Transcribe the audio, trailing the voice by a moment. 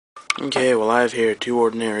Okay, well I have here two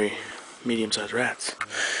ordinary medium-sized rats.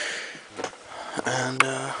 And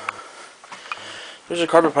there's a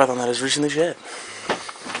carpet python that has recently shed.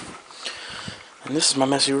 And this is my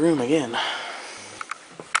messy room again.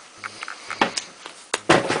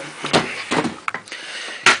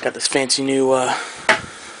 Got this fancy new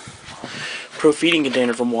pro feeding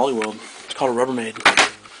container from Wally World. It's called a Rubbermaid.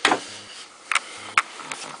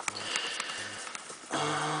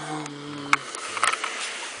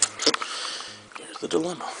 Here's the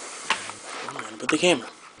dilemma. I'm gonna put the camera.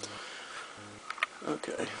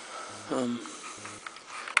 Okay.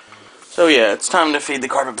 So yeah, it's time to feed the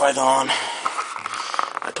carpet python.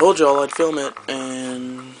 I told y'all I'd film it,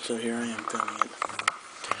 and so here I am filming it.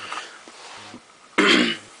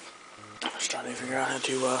 Just trying to figure out how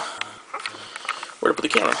to where to put the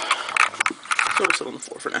camera. So it'll sit on the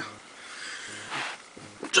floor for now,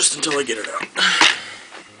 just until I get it out.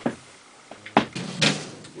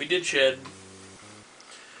 We did shed.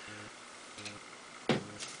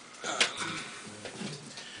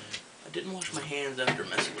 I didn't wash my hands after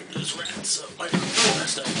messing with those rats, so I don't know the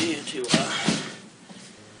best idea to do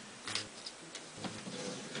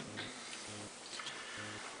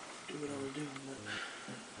what I was doing, but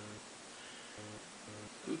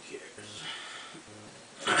who cares?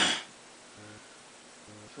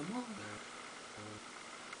 Come on.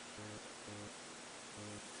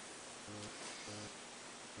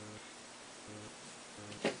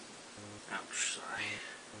 Ouch, sorry.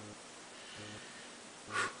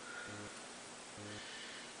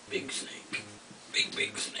 Big snake.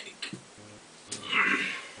 Big snake.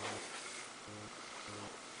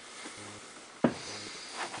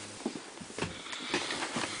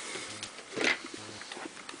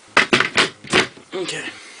 Okay.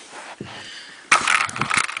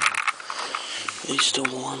 He's still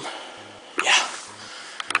warm. Yeah.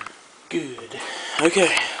 Good.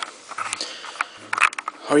 Okay.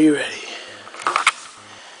 Are you ready?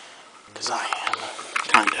 Because I am.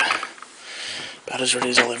 Kinda. About as ready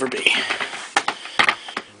as I'll ever be.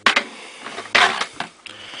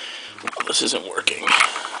 Oh, this isn't working.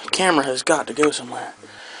 The camera has got to go somewhere.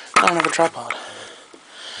 I don't have a tripod.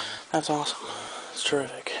 That's awesome. It's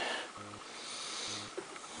terrific.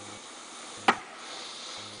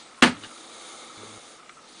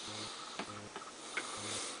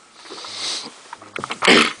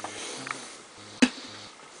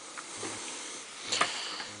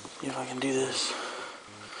 See if I can do this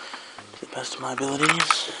to the best of my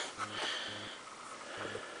abilities.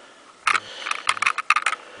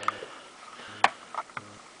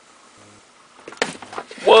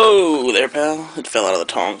 Whoa, there, pal. It fell out of the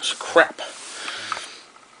tongs. Crap.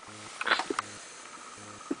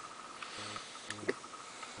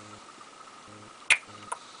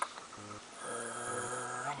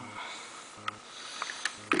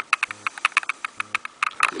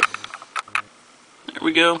 There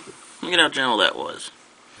we go. Look at how gentle that was.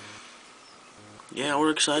 Yeah,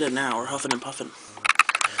 we're excited now. We're huffing and puffing.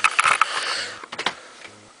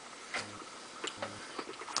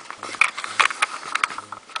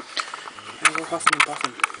 Yeah, we're huffing and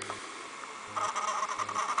puffing.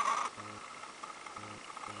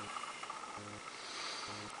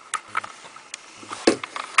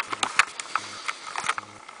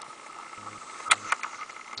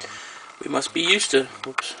 We must be used to.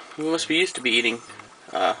 Whoops. We must be used to be eating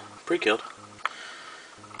pre-killed,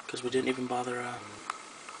 because we didn't even bother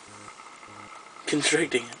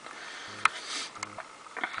constricting it.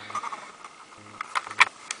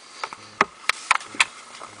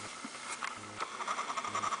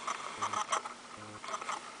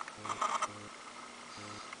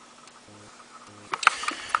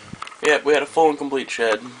 Yep, we had a full and complete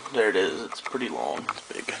shed. There it is. It's pretty long. It's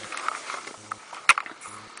big.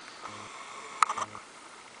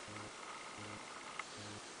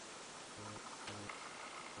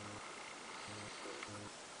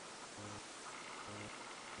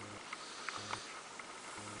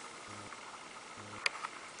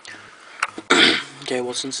 Okay,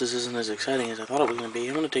 well, since this isn't as exciting as I thought it was going to be,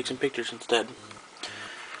 I'm going to take some pictures instead.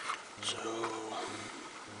 So,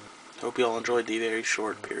 hope you all enjoyed the very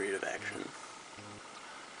short period of action.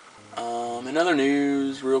 In other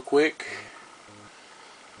news, real quick,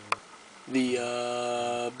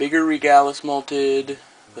 the bigger Regalis molted,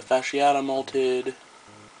 the fasciata molted,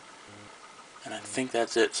 and I think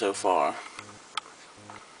that's it so far.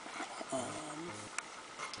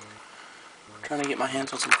 Trying to get my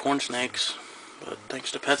hands on some corn snakes, but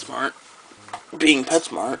thanks to PetSmart, being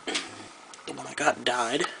PetSmart, the one I got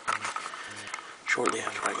died shortly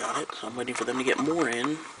after I got it, so I'm waiting for them to get more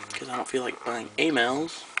in, because I don't feel like buying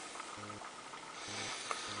A-males.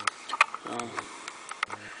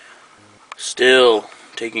 Still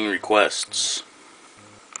taking requests.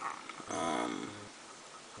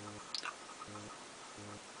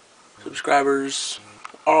 Subscribers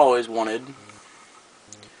are always wanted.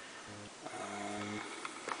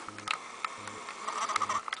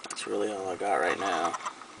 That's really all I got right now.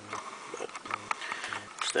 But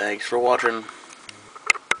thanks for watching.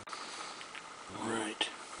 Alright.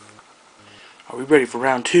 Are we ready for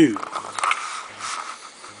round 2?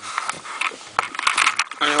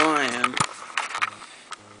 I know I am.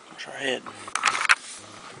 Wash our head.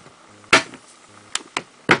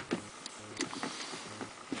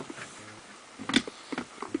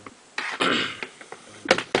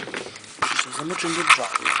 She says I'm a ginger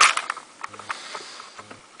chocolate.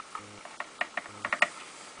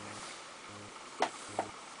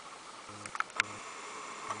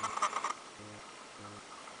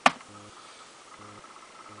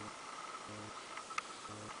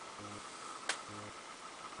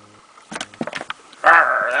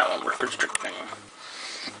 That one was constricting.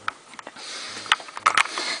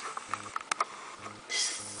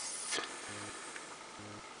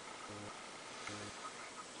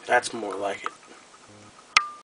 That's more like it.